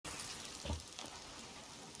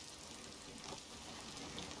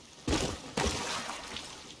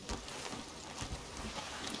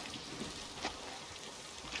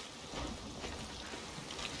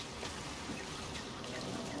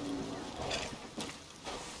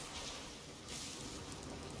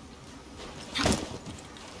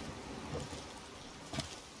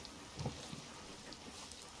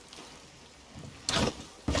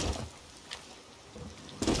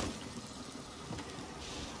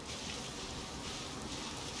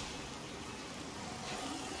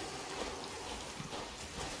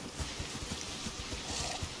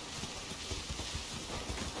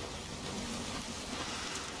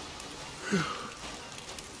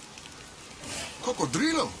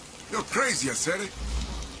Cocodrilo? You're crazy, I said it.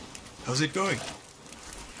 How's it going?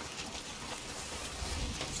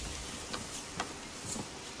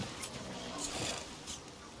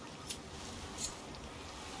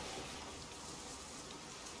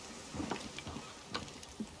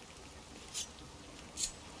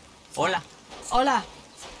 Hola. Hola.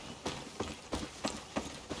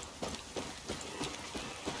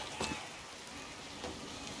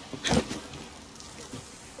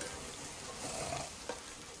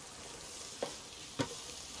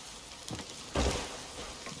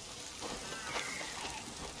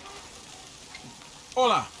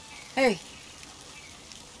 Hola. Hey.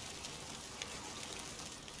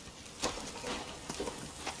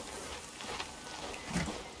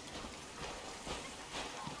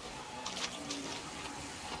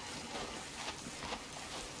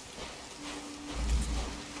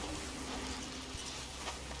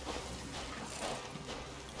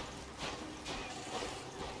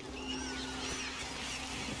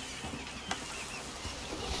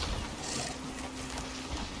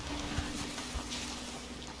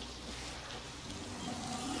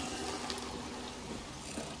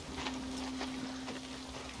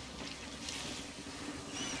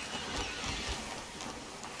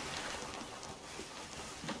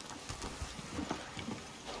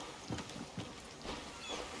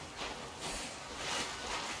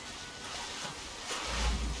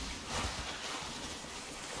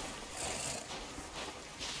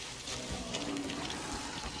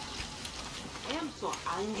 I am so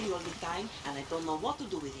angry all the time, and I don't know what to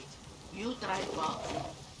do with it. You try boxing.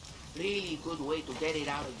 Really good way to get it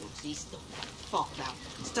out of your system. Fuck that.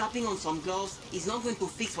 Strapping on some gloves is not going to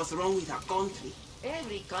fix what's wrong with our country.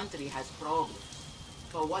 Every country has problems.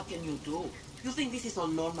 But what can you do? You think this is all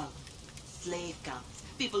normal? Slave camps,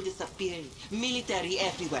 people disappearing, military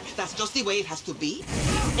everywhere. That's just the way it has to be?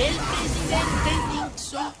 El presidente thinks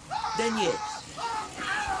so? Then yes.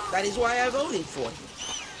 That is why I voted for him.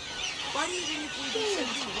 But even if we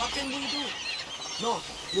disagree, what can we do? No,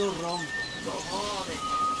 you're wrong. No, joder.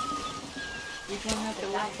 We can have the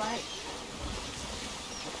one fight.